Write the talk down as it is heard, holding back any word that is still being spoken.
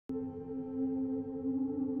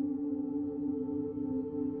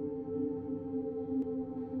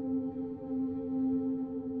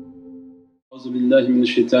أعوذ بالله من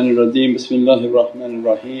الشيطان الرجيم بسم الله الرحمن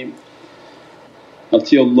الرحيم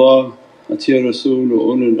أطيعوا الله أطيعوا الرسول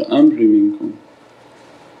وأولي الأمر منكم.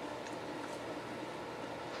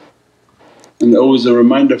 And always a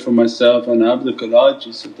reminder for myself, أنا عبدك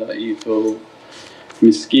العاجز الضعيف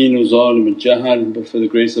مسكين وظالم الجهل, but for the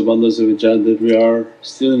grace of Allah that we are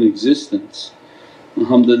still in existence.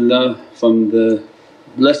 Alhamdulillah, from the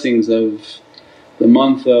blessings of the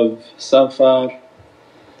month of Safar,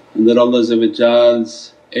 and that Allah's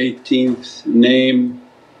 18th name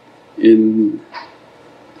in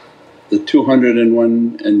the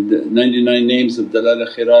 201 and 99 names of Dalal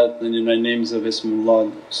Akhirat, 99 names of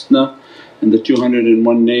Ismullah al-Husna, and the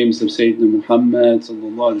 201 names of Sayyidina Muhammad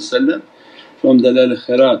from Dalal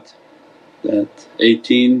Akhirat. That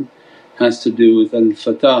 18 has to do with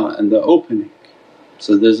al-Fatah and the opening.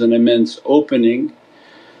 So there's an immense opening.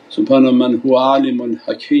 Subhana man huwa alimul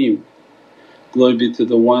hakim, glory be to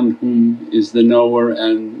the one whom is the knower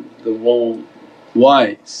and the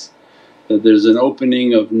wise. That there's an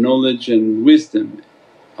opening of knowledge and wisdom.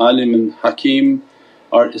 Alim and hakim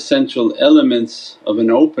are essential elements of an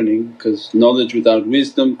opening, because knowledge without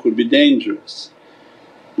wisdom could be dangerous,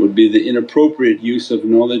 would be the inappropriate use of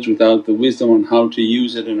knowledge without the wisdom on how to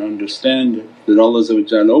use it and understand it. That Allah's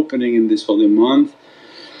opening in this holy month.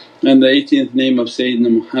 And the 18th name of Sayyidina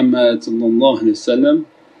Muhammad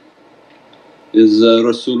is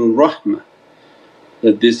Rasulur Rahmah.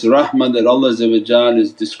 That this rahmah that Allah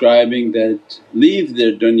is describing, that leave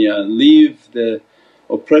their dunya, leave the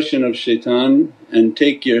oppression of shaitan and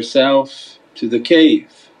take yourself to the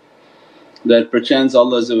cave. That perchance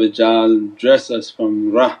Allah dress us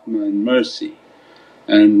from rahmah and mercy.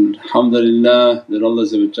 And alhamdulillah that Allah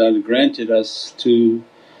granted us to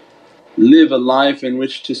live a life in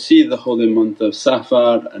which to see the holy month of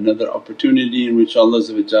Safar, another opportunity in which Allah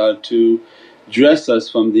to dress us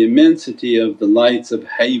from the immensity of the lights of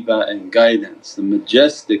haybah and guidance, the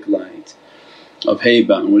majestic light of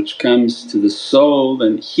haybah which comes to the soul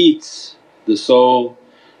and heats the soul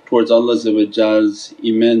towards Allah's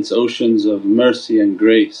immense oceans of mercy and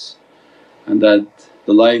grace. And that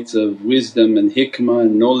the lights of wisdom and hikmah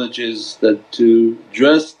and knowledges that to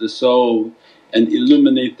dress the soul and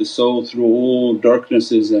illuminate the soul through all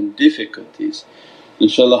darknesses and difficulties.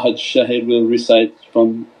 InshaAllah Hajj Shahid will recite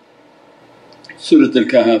from Surah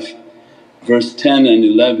Al-Kahf verse 10 and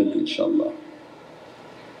 11 inshaAllah.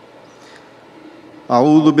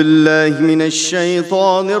 أعوذ بالله من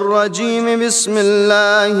الشيطان الرجيم بسم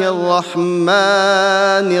الله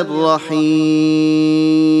الرحمن الرحيم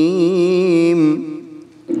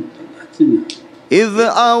إذ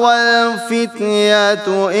أوى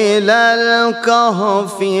الفتية إلى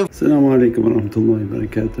الكهف. As-salamu alaykum wa rahmatullahi wa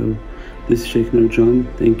barakatuh. This is Shaykh Nurjan.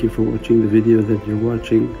 Thank you for watching the video that you're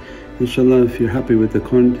watching. Inshallah, if you're happy with the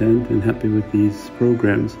content and happy with these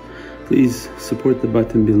programs, please support the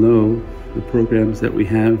button below. The programs that we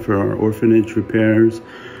have for our orphanage repairs,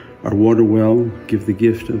 our water well, Give the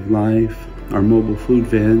Gift of Life, our mobile food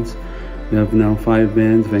vans. We have now 5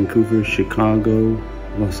 vans: Vancouver, Chicago,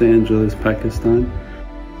 Los Angeles, Pakistan.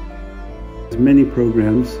 There's many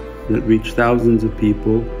programs that reach thousands of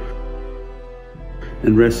people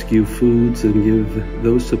and rescue foods and give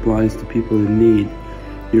those supplies to people in need.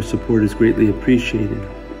 Your support is greatly appreciated.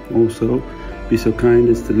 Also, be so kind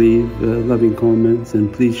as to leave loving comments and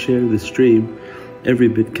please share the stream. Every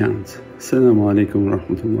bit counts. As-salamu alaykum wa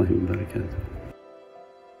rahmatullahi wa barakatuh.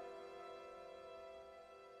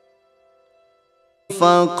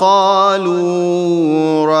 فقالوا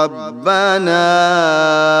ربنا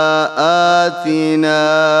آتنا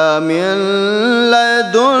من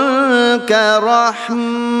لدنك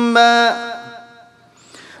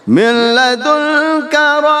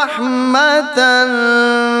رحمة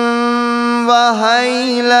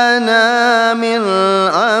وهيئ لنا من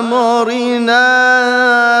أمرنا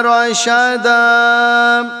رشدا.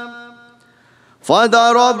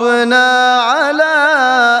 فضربنا على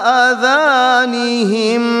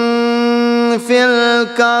آذانهم في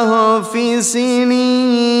الكهف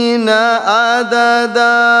سنين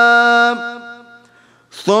عددا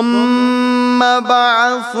ثم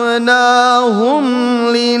بعثناهم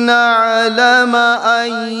لنعلم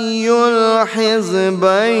أي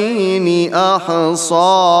الحزبين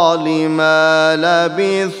أحصى لما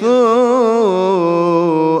لبثوا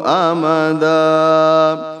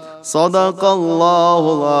أمدا. صدق الله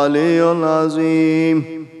العلي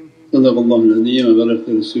العظيم. صدق الله العظيم wa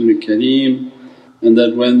baraka Rasul Kareem. And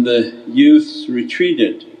that when the youths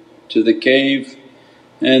retreated to the cave,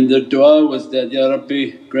 and their dua was that, Ya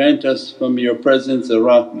Rabbi, grant us from your presence a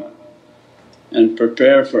rahmah and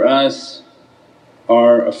prepare for us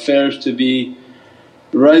our affairs to be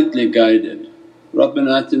rightly guided.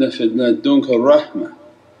 Rabbana atina fid ladunka rahmah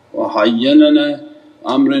wa hayyin lana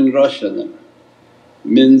amran rashadan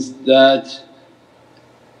means that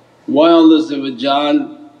why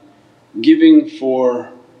Allah giving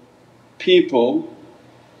for people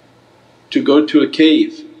to go to a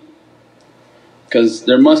cave, because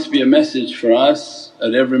there must be a message for us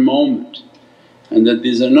at every moment, and that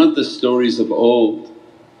these are not the stories of old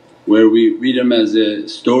where we read them as a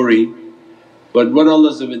story, but what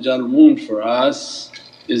Allah wants for us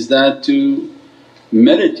is that to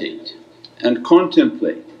meditate and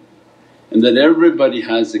contemplate, and that everybody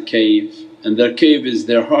has a cave and their cave is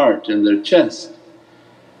their heart and their chest,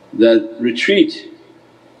 that retreat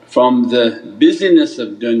from the busyness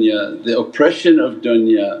of dunya, the oppression of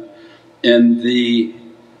dunya and the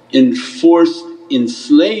enforced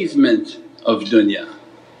enslavement of dunya.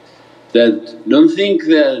 That don't think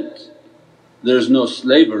that there's no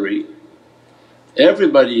slavery,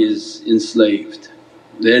 everybody is enslaved,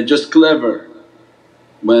 they're just clever.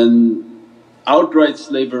 When outright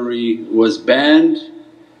slavery was banned,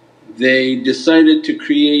 they decided to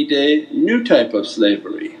create a new type of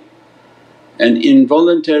slavery, an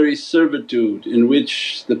involuntary servitude in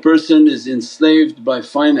which the person is enslaved by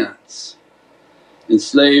finance,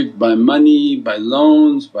 enslaved by money, by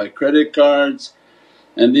loans, by credit cards,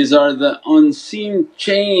 and these are the unseen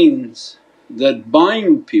chains that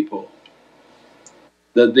bind people,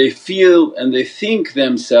 that they feel and they think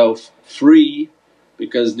themselves free,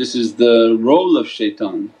 because this is the role of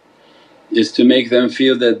shaitan, is to make them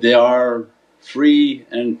feel that they are free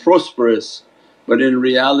and prosperous, but in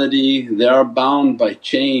reality they are bound by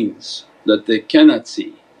chains that they cannot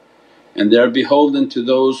see, and they are beholden to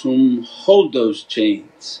those whom hold those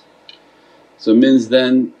chains. So means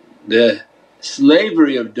then the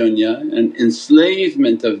slavery of dunya and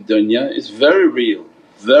enslavement of dunya is very real,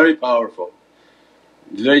 very powerful,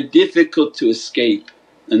 very difficult to escape,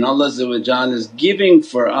 and Allah is giving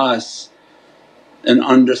for us an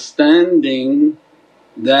understanding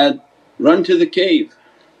that run to the cave,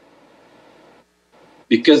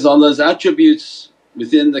 because Allah's attributes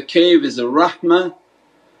within the cave is a rahmah,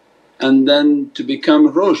 and then to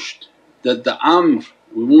become rushd, that the amr,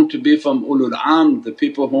 we want to be from ulul amr, the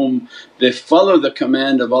people whom they follow the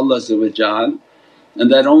command of Allah,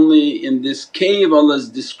 and that only in this cave Allah is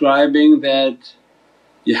describing that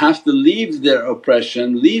you have to leave their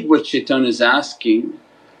oppression, leave what shaitan is asking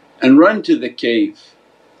and run to the cave.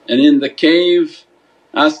 And in the cave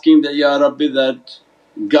asking that, Ya Rabbi, that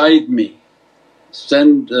guide me,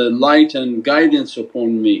 send light and guidance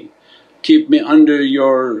upon me, keep me under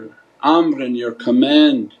your amr and your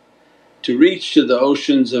command to reach to the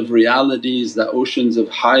oceans of realities, the oceans of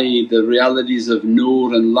hayy, the realities of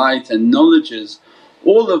nur and light and knowledges,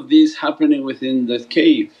 all of these happening within the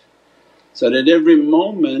cave. So that every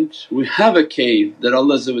moment we have a cave that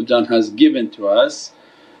Allah has given to us,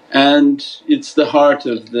 and it's the heart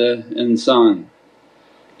of the insan,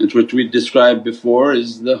 and which we described before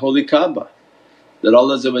is the holy Kaaba. That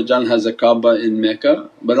Allah has a Kaaba in Mecca,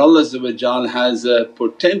 but Allah has a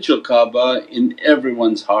potential Kaaba in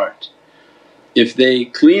everyone's heart. If they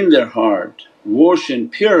clean their heart, wash and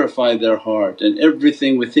purify their heart, and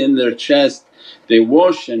everything within their chest they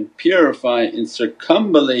wash and purify and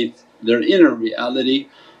circumambulate their inner reality,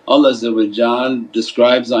 Allah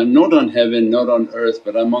describes, I'm not on heaven, not on earth,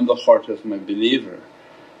 but I'm on the heart of my believer.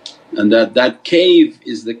 And that cave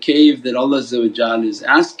is the cave that Allah is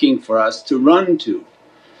asking for us to run to.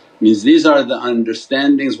 Means these are the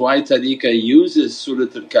understandings why tariqah uses Surah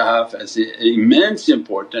Kahf as immense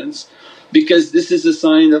importance, because this is a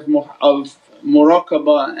sign of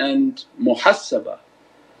muraqabah and muhasabah.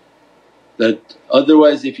 That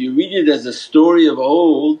otherwise if you read it as a story of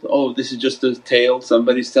old, oh this is just a tale,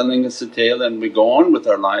 somebody's telling us a tale and we go on with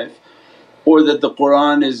our life, or that the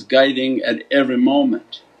Qur'an is guiding at every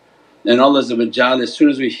moment. And Allah as soon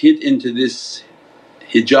as we hit into this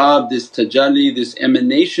hijab, this tajalli, this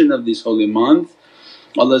emanation of this holy month,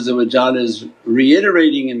 Allah is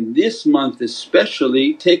reiterating in this month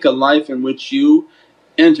especially, take a life in which you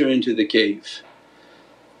enter into the cave.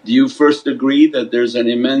 Do you first agree that there's an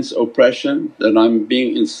immense oppression, that I'm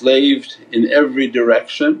being enslaved in every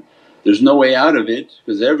direction, there's no way out of it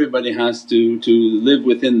because everybody has to live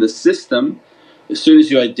within the system. As soon as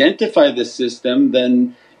you identify the system,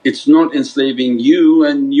 then it's not enslaving you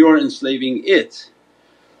and you're enslaving it.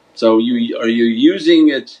 So are you using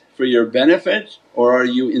it for your benefit or are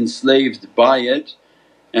you enslaved by it?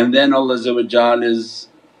 And then Allah is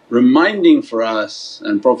reminding for us,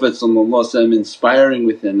 and Prophet inspiring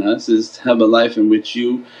within us, is to have a life in which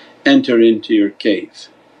you enter into your cave.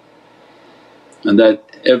 And that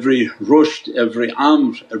every rushd, every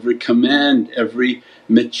amr, every command, every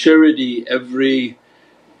maturity, every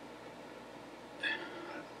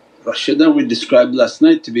Rashida we described last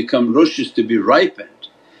night, to become rushd is to be ripened.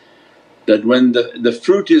 That when the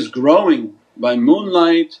fruit is growing by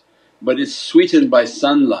moonlight but it's sweetened by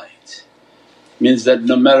sunlight, means that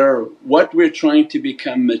no matter what we're trying to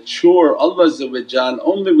become mature, Allah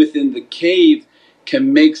only within the cave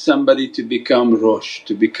can make somebody to become rushd,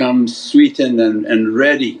 to become sweetened and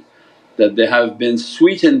ready, that they have been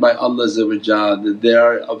sweetened by Allah, that they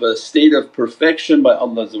are of a state of perfection by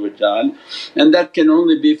Allah, and that can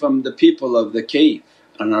only be from the people of the cave,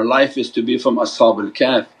 and our life is to be from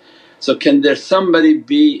Al-Kahf. So can there somebody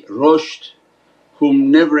be rushd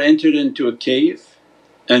whom never entered into a cave?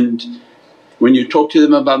 And when you talk to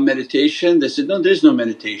them about meditation they said, no, there's no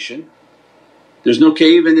meditation, there's no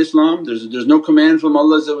cave in Islam, there's no command from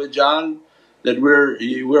Allah that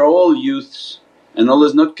we're all youths and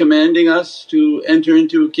Allah's not commanding us to enter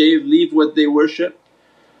into a cave, leave what they worship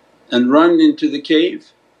and run into the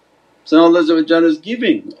cave. So Allah is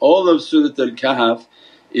giving all of Surah Al-Kahf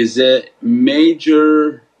is a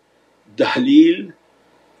major daleel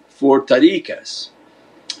for tariqas.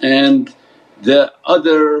 And the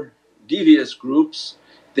other devious groups,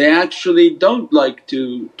 they actually don't like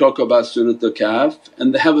to talk about Surah Al-Kahf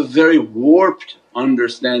and they have a very warped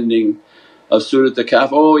understanding of Surah Al-Kahf.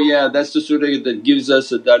 Oh yeah, that's the surah that gives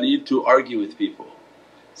us a daleel to argue with people.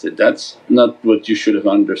 I said, that's not what you should have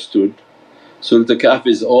understood. Surah Al-Kahf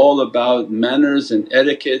is all about manners and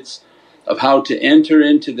etiquettes of how to enter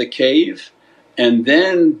into the cave. And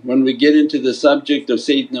then when we get into the subject of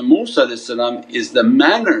Sayyidina Musa is the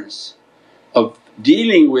manners of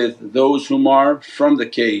dealing with those whom are from the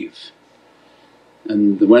cave.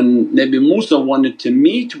 And when Nabi Musa wanted to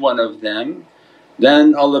meet one of them,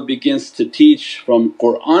 then Allah begins to teach from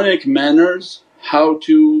Qur'anic manners how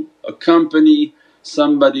to accompany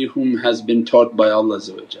somebody whom has been taught by Allah.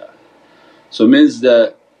 So means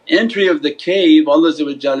the entry of the cave Allah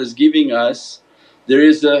is giving us, there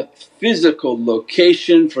is a physical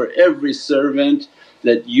location for every servant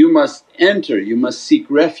that you must enter, you must seek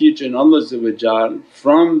refuge in Allah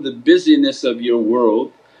from the busyness of your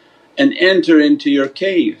world and enter into your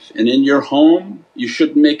cave. And in your home you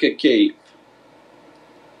should make a cave.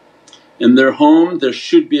 In their home there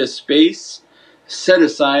should be a space set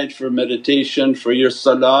aside for meditation, for your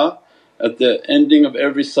salah. At the ending of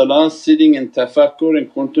every salah sitting in tafakkur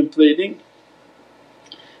and contemplating,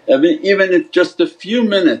 even if just a few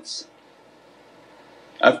minutes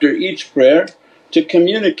after each prayer, to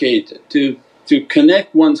communicate, to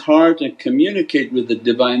connect one's heart and communicate with the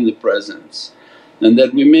Divine, the Presence. And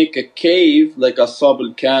that we make a cave like Ashab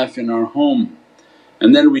al-Kahf in our home,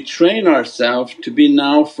 and then we train ourselves to be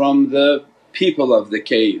now from the people of the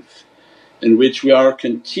cave, in which we are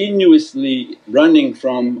continuously running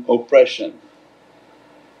from oppression.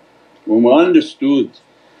 When we understood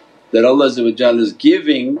that Allah is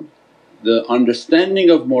giving the understanding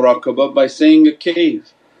of muraqabah by saying a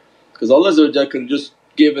cave, because Allah could just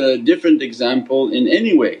give a different example in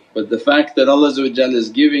any way, but the fact that Allah is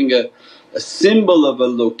giving a symbol of a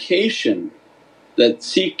location, that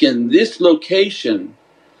seek in this location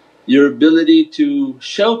your ability to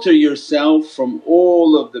shelter yourself from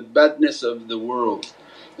all of the badness of the world.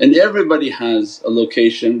 And everybody has a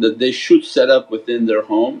location that they should set up within their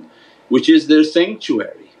home, which is their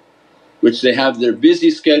sanctuary, which they have their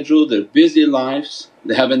busy schedule, their busy lives.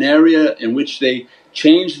 They have an area in which they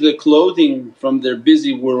change the clothing from their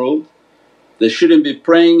busy world. They shouldn't be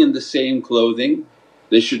praying in the same clothing,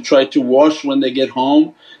 they should try to wash when they get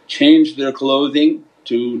home, change their clothing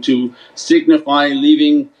to signify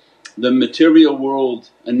leaving the material world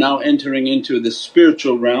and now entering into the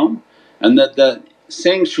spiritual realm, and that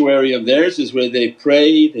sanctuary of theirs is where they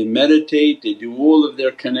pray, they meditate, they do all of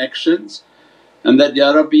their connections. And that,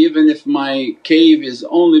 Ya Rabbi, even if my cave is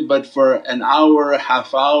only but for an hour, a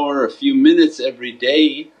half hour, a few minutes every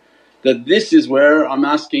day, that this is where I'm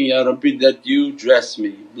asking, Ya Rabbi, that you dress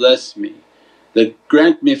me, bless me, that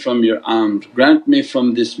grant me from your amr, grant me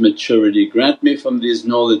from this maturity, grant me from these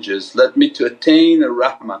knowledges, let me to attain a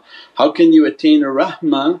rahmah. How can you attain a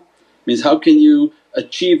rahmah? Means how can you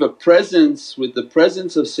achieve a presence with the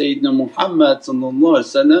presence of Sayyidina Muhammad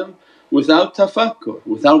without tafakkur,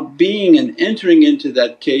 without being and entering into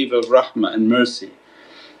that cave of rahmah and mercy.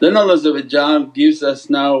 Then Allah gives us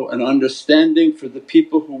now an understanding for the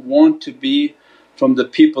people who want to be from the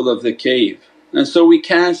people of the cave. And so we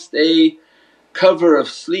cast a cover of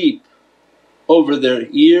sleep over their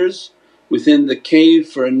ears within the cave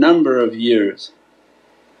for a number of years.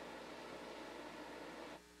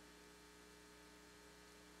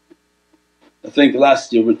 A think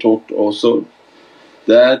last year we talked also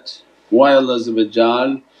that why Allah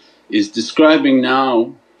is describing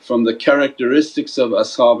now from the characteristics of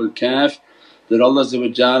Ashab al-Kahf that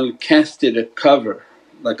Allah casted a cover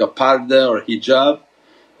like a parda or hijab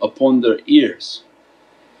upon their ears.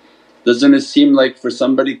 Doesn't it seem like for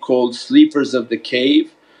somebody called sleepers of the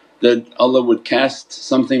cave that Allah would cast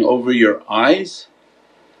something over your eyes?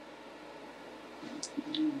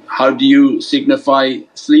 How do you signify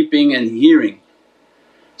sleeping and hearing?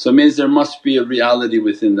 So it means there must be a reality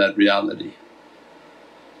within that reality.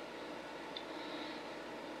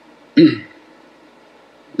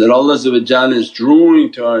 That Allah is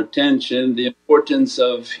drawing to our attention the importance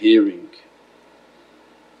of hearing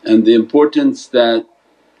and the importance that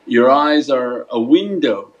your eyes are a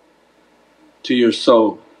window to your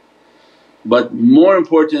soul. But more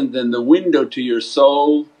important than the window to your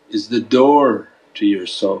soul is the door to your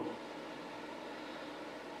soul.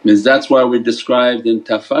 Means that's why we described in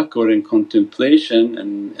tafakkur, in contemplation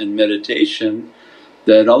and meditation,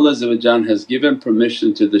 that Allah has given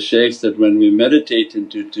permission to the shaykhs that when we meditate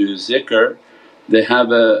into zikr they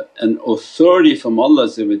have an authority from Allah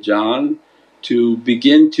to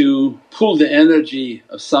begin to pull the energy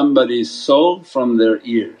of somebody's soul from their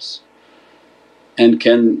ears and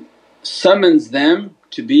can summons them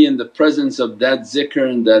to be in the presence of that zikr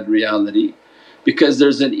and that reality, because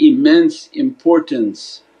there's an immense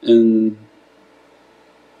importance in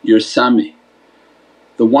your sami,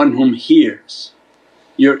 the one whom hears.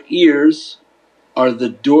 Your ears are the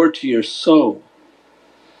door to your soul,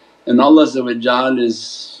 and Allah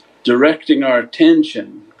is directing our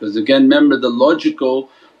attention, because again remember the logical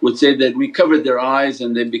would say that we covered their eyes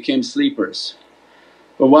and they became sleepers.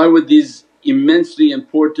 But why would these immensely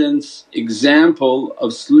important example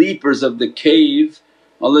of sleepers of the cave,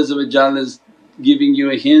 Allah is giving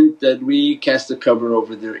you a hint that we cast a cover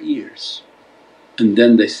over their ears and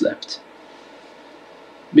then they slept.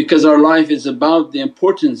 Because our life is about the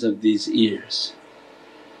importance of these ears.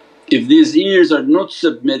 If these ears are not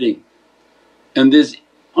submitting and this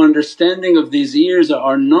understanding of these ears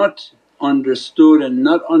are not understood and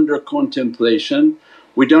not under contemplation,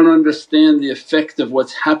 we don't understand the effect of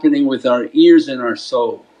what's happening with our ears and our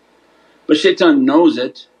soul. But shaitan knows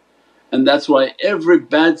it, and that's why every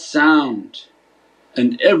bad sound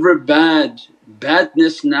and every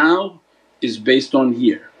badness now is based on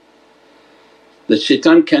here. That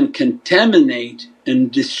shaitan can contaminate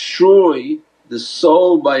and destroy the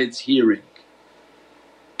soul by its hearing.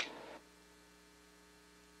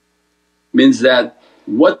 Means that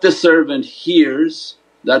what the servant hears,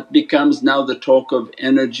 that becomes now the talk of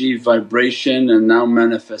energy, vibration and now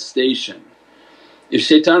manifestation. If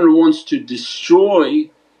shaitan wants to destroy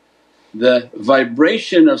the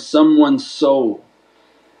vibration of someone's soul,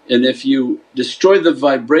 and if you destroy the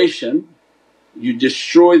vibration you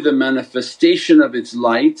destroy the manifestation of its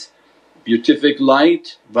light. Beatific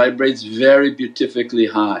light vibrates very beatifically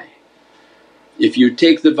high. If you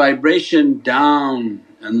take the vibration down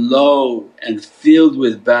and low and filled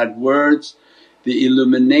with bad words, the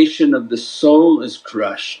illumination of the soul is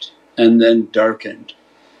crushed and then darkened.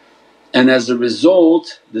 And as a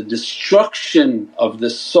result the destruction of the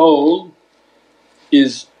soul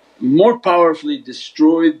is more powerfully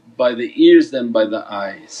destroyed by the ears than by the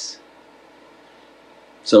eyes.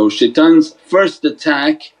 So shaitan's first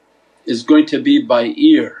attack is going to be by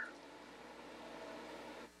ear.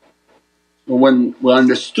 When we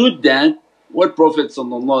understood that, what Prophet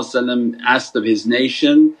asked of his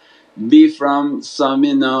nation, be from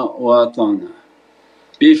samina wa atana,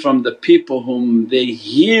 be from the people whom they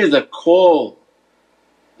hear the call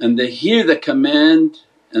and they hear the command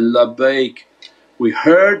and labbaik, we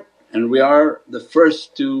heard and we are the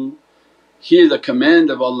first to hear the command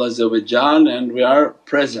of Allah and we are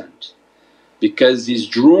present, because He's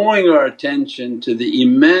drawing our attention to the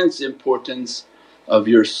immense importance of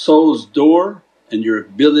your soul's door and your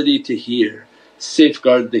ability to hear.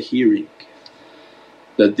 Safeguard the hearing.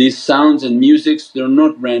 That these sounds and musics they're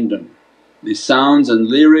not random, these sounds and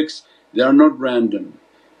lyrics they are not random,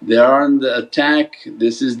 they are on the attack.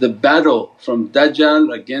 This is the battle from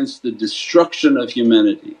Dajjal against the destruction of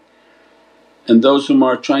humanity. And those whom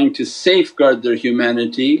are trying to safeguard their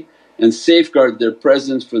humanity and safeguard their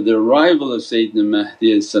presence for the arrival of Sayyidina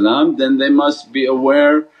Mahdi then they must be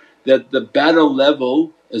aware that the battle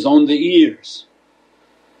level is on the ears.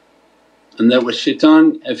 And that with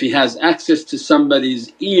shaitan, if he has access to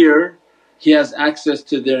somebody's ear, he has access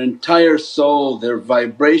to their entire soul, their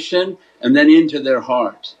vibration and then into their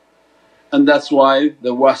heart. And that's why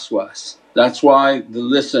the waswas, that's why the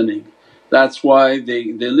listening, that's why they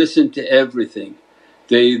listen to everything,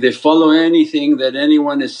 they follow anything that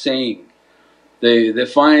anyone is saying. They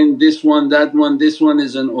find this one, that one, this one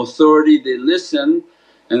is an authority, they listen,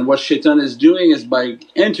 and what shaitan is doing is by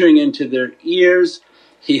entering into their ears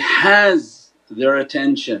he has their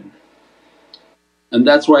attention. And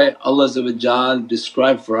that's why Allah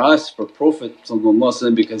described for us, for Prophet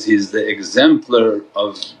because he's the exemplar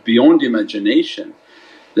of beyond imagination,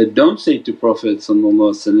 that don't say to Prophet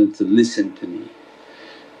to listen to me.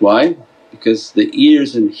 Why? Because the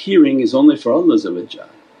ears and hearing is only for Allah.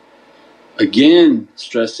 Again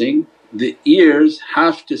stressing, the ears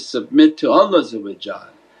have to submit to Allah,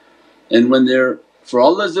 and when they're for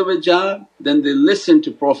Allah then they listen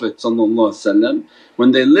to Prophet.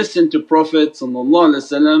 When they listen to Prophet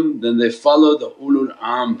then they follow the ulul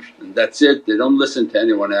amr, and that's it, they don't listen to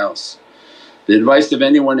anyone else. The advice of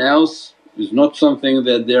anyone else is not something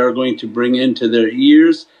that they are going to bring into their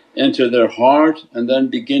ears, enter their heart and then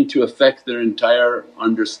begin to affect their entire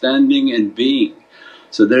understanding and being.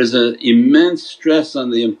 So there's an immense stress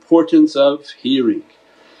on the importance of hearing,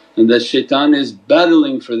 and that shaitan is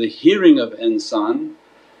battling for the hearing of insan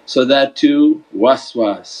so that to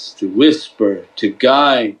waswas, to whisper, to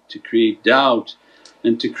guide, to create doubt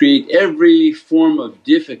and to create every form of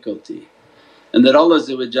difficulty. And that Allah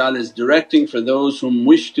is directing for those whom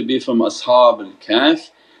wish to be from Ashab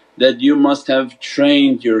Al-Kahf that you must have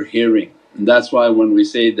trained your hearing. And that's why when we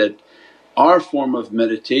say that our form of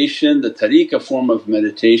meditation, the tariqah form of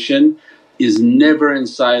meditation is never in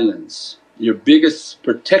silence. Your biggest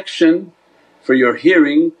protection for your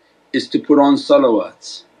hearing is to put on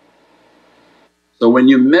salawats. So when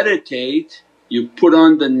you meditate you put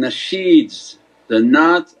on the nasheeds, the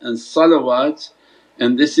naat and salawats,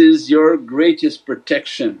 and this is your greatest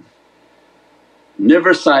protection,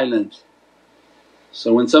 never silent.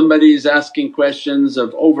 So when somebody is asking questions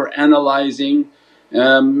of over analyzing,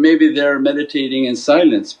 maybe they're meditating in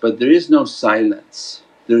silence, but there is no silence,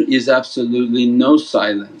 there is absolutely no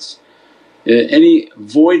silence. Any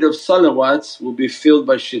void of salawats will be filled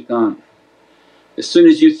by shaitan. As soon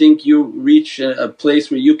as you think you reach a place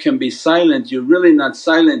where you can be silent, you're really not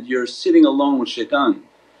silent, you're sitting alone with shaitan.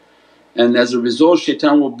 And as a result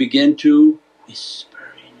shaitan will begin to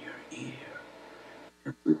whisper in your ear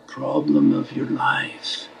every problem of your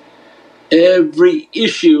life. Every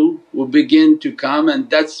issue will begin to come, and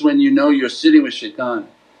that's when you know you're sitting with shaitan.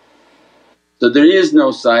 So there is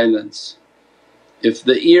no silence. If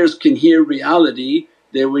the ears can hear reality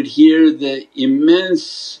they would hear the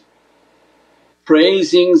immense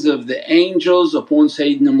praisings of the angels upon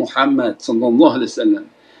Sayyidina Muhammad.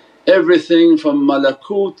 Everything from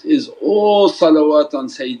malakut is all salawat on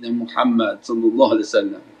Sayyidina Muhammad,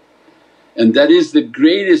 and that is the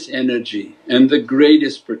greatest energy and the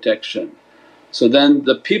greatest protection. So then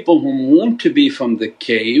the people who want to be from the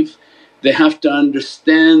cave, they have to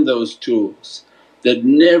understand those tools, that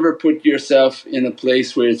never put yourself in a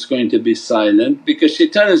place where it's going to be silent, because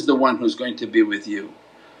shaitan is the one who's going to be with you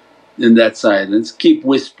in that silence, keep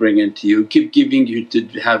whispering into you, keep giving you to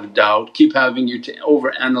have doubt, keep having you to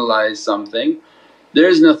overanalyze something. There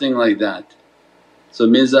is nothing like that. So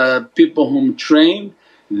means people whom train,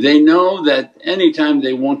 they know that anytime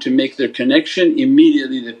they want to make their connection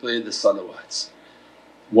immediately they play the salawats.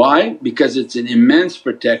 Why? Because it's an immense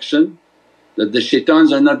protection, that the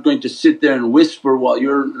shaitans are not going to sit there and whisper while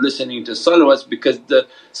you're listening to salawats, because the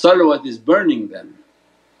salawat is burning them.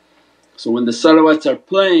 So when the salawats are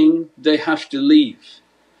playing they have to leave.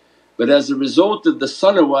 But as a result of the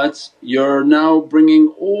salawats you're now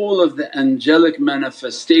bringing all of the angelic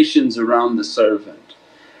manifestations around the servant,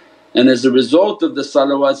 and as a result of the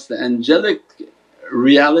salawats the angelic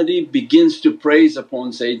reality begins to praise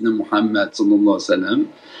upon Sayyidina Muhammad.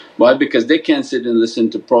 Why? Because they can't sit and listen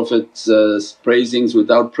to Prophet's praisings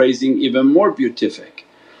without praising even more beatific.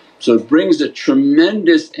 So it brings a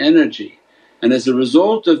tremendous energy, and as a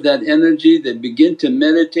result of that energy they begin to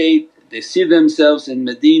meditate. They see themselves in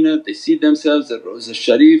Medina, they see themselves at Rawza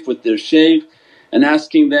Sharif with their shaykh, and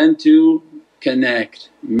asking them to connect,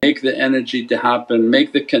 make the energy to happen,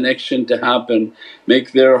 make the connection to happen,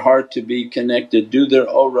 make their heart to be connected, do their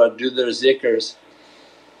awrad, do their zikrs.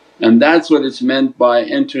 And that's what it's meant by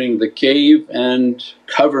entering the cave and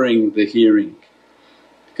covering the hearing.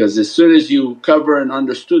 Because as soon as you cover and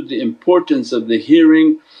understood the importance of the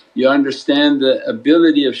hearing, you understand the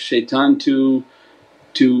ability of shaitan to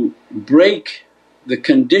break the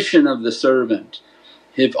condition of the servant.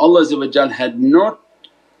 If Allah had not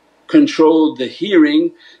controlled the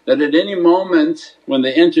hearing, that at any moment when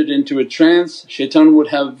they entered into a trance shaitan would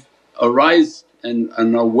have arise and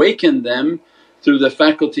awakened them through the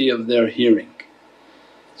faculty of their hearing.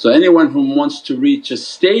 So anyone who wants to reach a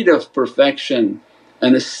state of perfection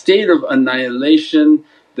and a state of annihilation,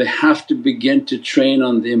 they have to begin to train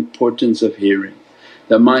on the importance of hearing.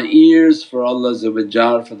 That my ears for Allah,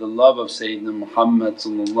 for the love of Sayyidina Muhammad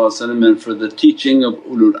and for the teaching of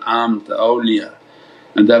ulul amr, the awliya,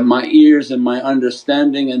 and that my ears and my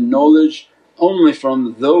understanding and knowledge only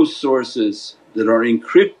from those sources that are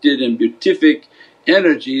encrypted and beatific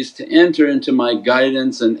energies to enter into my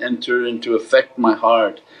guidance and enter into affect my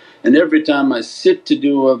heart. And every time I sit to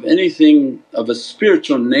do of anything of a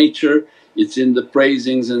spiritual nature, it's in the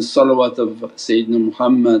praisings and salawat of Sayyidina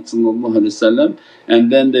Muhammad,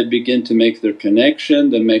 and then they begin to make their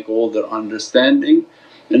connection, they make all their understanding,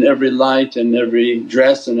 and every light and every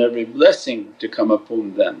dress and every blessing to come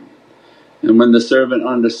upon them. And when the servant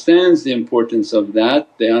understands the importance of that,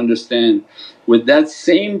 they understand with that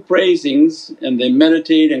same praisings and they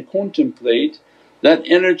meditate and contemplate, that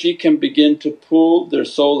energy can begin to pull their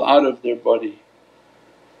soul out of their body.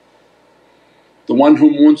 The one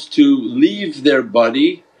who wants to leave their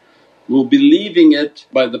body will be leaving it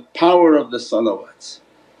by the power of the salawats.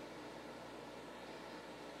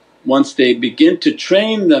 Once they begin to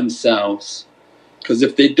train themselves, because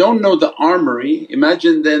if they don't know the armory,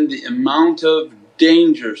 imagine then the amount of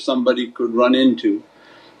danger somebody could run into,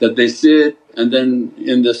 that they sit and then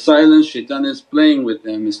in the silence shaitan is playing with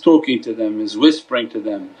them, is talking to them, is whispering to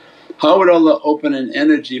them. How would Allah open an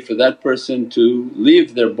energy for that person to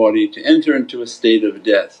leave their body, to enter into a state of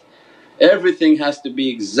death? Everything has to be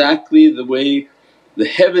exactly the way the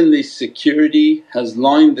heavenly security has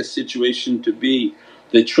lined the situation to be.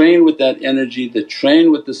 They train with that energy, they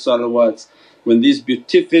train with the salawats. When these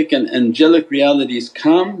beatific and angelic realities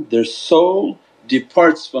come, their soul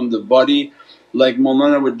departs from the body like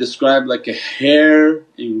Mawlana would describe like a hair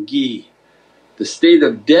in ghee. The state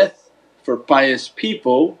of death for pious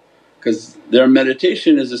people, because their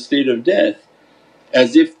meditation is a state of death,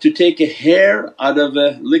 as if to take a hair out of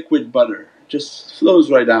a liquid butter, just flows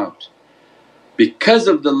right out. Because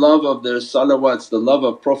of the love of their salawats, the love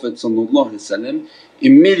of Prophet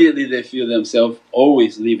immediately they feel themselves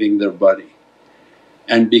always leaving their body.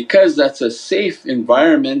 And because that's a safe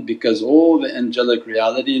environment, because all the angelic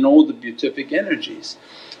reality and all the beatific energies,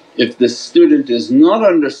 if the student is not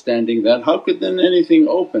understanding that, how could then anything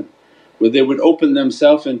open? Where they would open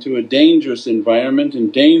themselves into a dangerous environment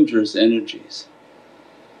and dangerous energies.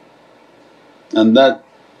 And that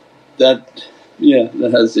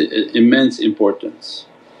has immense importance.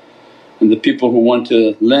 And the people who want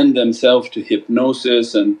to lend themselves to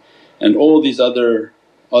hypnosis and all these other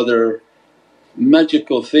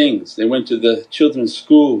magical things. They went to the children's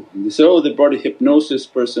school and they said, oh, they brought a hypnosis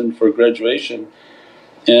person for graduation.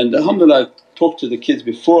 And alhamdulillah, I talked to the kids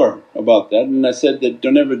before about that and I said that,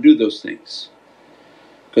 don't ever do those things,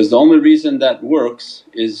 because the only reason that works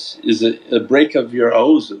is a break of your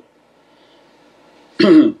awzu.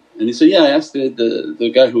 And he said, yeah, I asked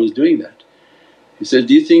the guy who was doing that. He said,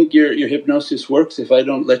 do you think your hypnosis works if I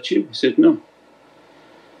don't let you? He said, no.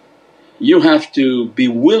 You have to be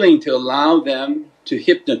willing to allow them to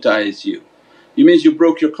hypnotize you. It means you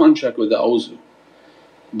broke your contract with the awzu.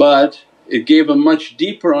 But it gave a much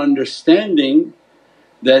deeper understanding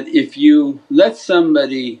that if you let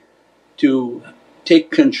somebody to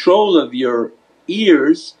take control of your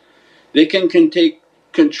ears, they can take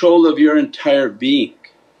control of your entire being.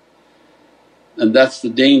 And that's the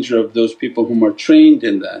danger of those people whom are trained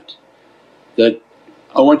in that. That,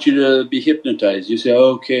 I want you to be hypnotized, you say,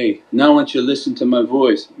 okay, now I want you to listen to my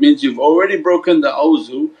voice. It means you've already broken the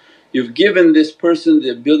awzu, you've given this person the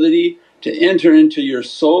ability to enter into your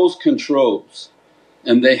soul's controls,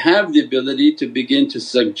 and they have the ability to begin to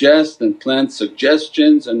suggest and plant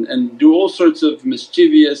suggestions and do all sorts of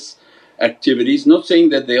mischievous activities. Not saying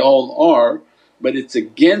that they all are, but it's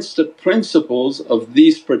against the principles of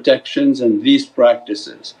these protections and these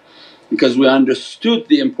practices. Because we understood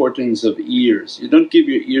the importance of ears. You don't give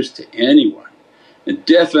your ears to anyone, and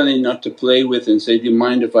definitely not to play with and say, do you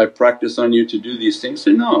mind if I practice on you to do these things?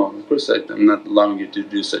 Say, no, of course I'm not allowing you to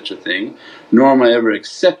do such a thing, nor am I ever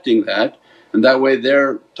accepting that. And that way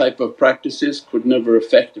their type of practices could never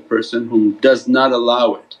affect a person whom does not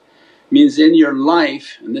allow it. Means in your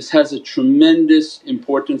life, and this has a tremendous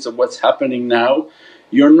importance of what's happening now,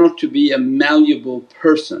 you're not to be a malleable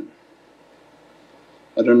person.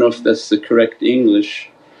 I don't know if that's the correct English,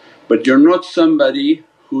 but you're not somebody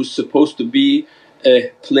who's supposed to be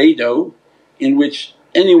a Play-Doh in which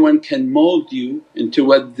anyone can mold you into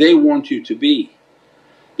what they want you to be,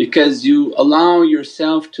 because you allow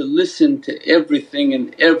yourself to listen to everything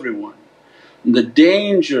and everyone. And the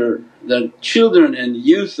danger that children and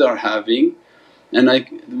youth are having, and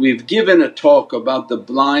we've given a talk about the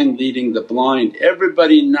blind leading the blind.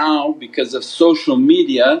 Everybody now because of social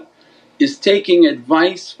media is taking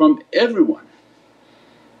advice from everyone.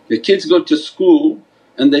 The kids go to school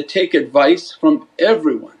and they take advice from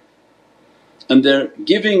everyone and they're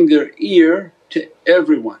giving their ear to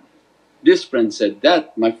everyone. This friend said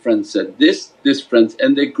that, my friend said this friend,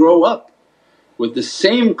 and they grow up with the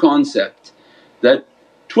same concept that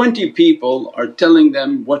 20 people are telling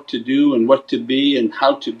them what to do and what to be and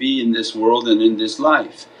how to be in this world and in this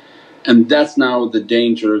life. And that's now the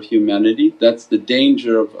danger of humanity, that's the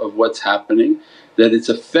danger of what's happening, that it's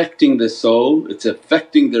affecting the soul, it's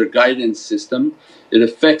affecting their guidance system, it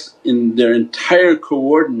affects in their entire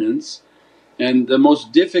coordinates. And the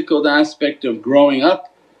most difficult aspect of growing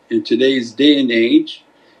up in today's day and age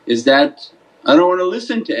is that I don't want to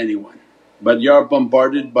listen to anyone, but you are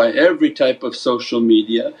bombarded by every type of social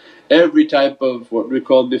media, every type of what we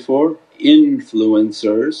called before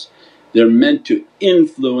influencers. They're meant to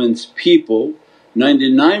influence people,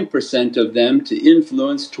 99% of them to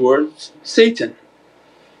influence towards Satan,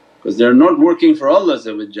 because they're not working for Allah,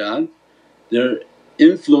 they're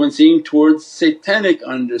influencing towards satanic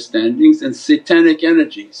understandings and satanic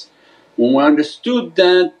energies. When we understood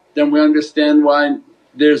that, then we understand why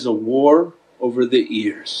there's a war over the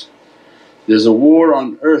ears. There's a war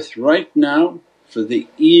on earth right now for the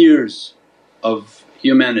ears of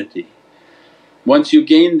humanity. Once you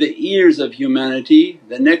gain the ears of humanity,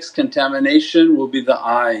 the next contamination will be the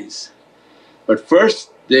eyes. But first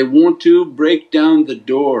they want to break down the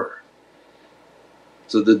door.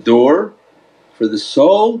 So the door for the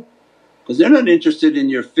soul, because they're not interested in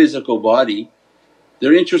your physical body,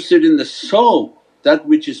 they're interested in the soul, that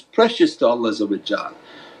which is precious to Allah.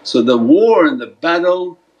 So the war and the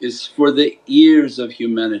battle is for the ears of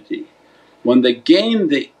humanity. When they gain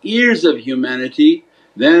the ears of humanity,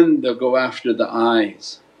 then they'll go after the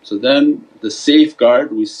eyes. So then the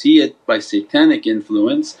safeguard, we see it by satanic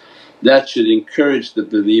influence, that should encourage the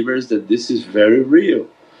believers that this is very real.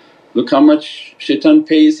 Look how much shaitan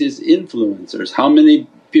pays his influencers, how many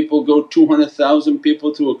people go 200,000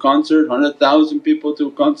 people to a concert, 100,000 people to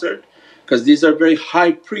a concert, because these are very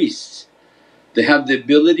high priests. They have the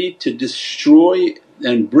ability to destroy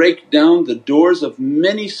and break down the doors of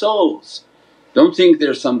many souls. Don't think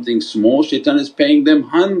they're something small, shaitan is paying them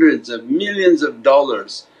hundreds of millions of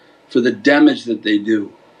dollars for the damage that they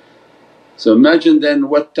do. So imagine then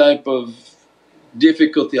what type of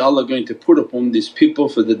difficulty Allah going to put upon these people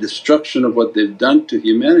for the destruction of what they've done to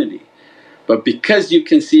humanity. But because you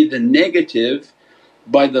can see the negative,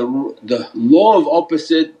 by the law of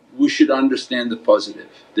opposite we should understand the positive.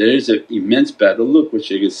 There is an immense battle, look what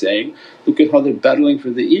Shaykh is saying, look at how they're battling for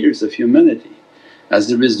the ears of humanity.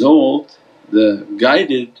 As a result, the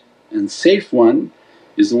guided and safe one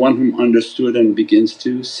is the one whom understood and begins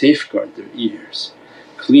to safeguard their ears,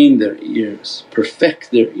 clean their ears,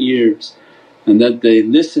 perfect their ears, and that they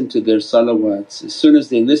listen to their salawats. As soon as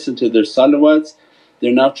they listen to their salawats,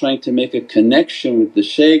 they're now trying to make a connection with the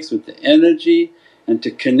shaykhs, with the energy, and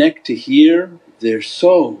to connect to hear their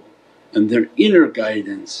soul and their inner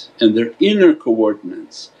guidance and their inner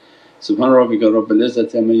coordinates. Subhana rabbika rabbil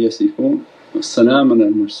izzati amma yasifoon wa salaamun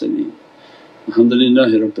al mursaleen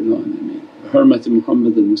walhamdulillahi rabbil alameen bi hurmati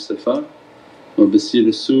Muhammadan Mustafa wa bi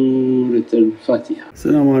siri Surat al-Fatiha.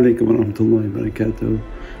 As-salamu alaykum wa rahmatullahi wa barakatuh.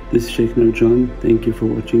 This is Shaykh Nurjan. Thank you for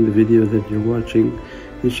watching the video that you're watching.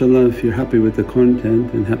 Inshallah, if you're happy with the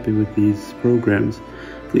content and happy with these programs,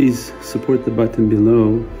 please support the button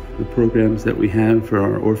below, the programs that we have for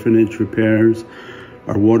our orphanage repairs,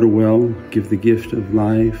 our water well, Give the Gift of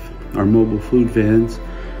Life, our mobile food vans.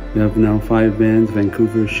 We have now 5 vans,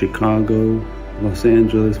 Vancouver, Chicago, Los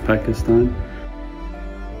Angeles, Pakistan.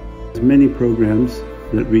 There's many programs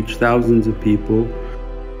that reach thousands of people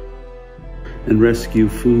and rescue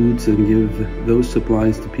foods and give those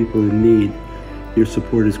supplies to people in need. Your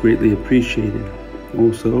support is greatly appreciated.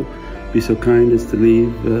 Also, be so kind as to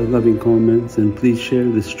leave loving comments and please share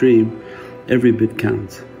the stream. Every bit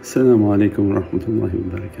counts. As-salamu alaykum wa rahmatullahi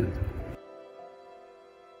wa barakatuh.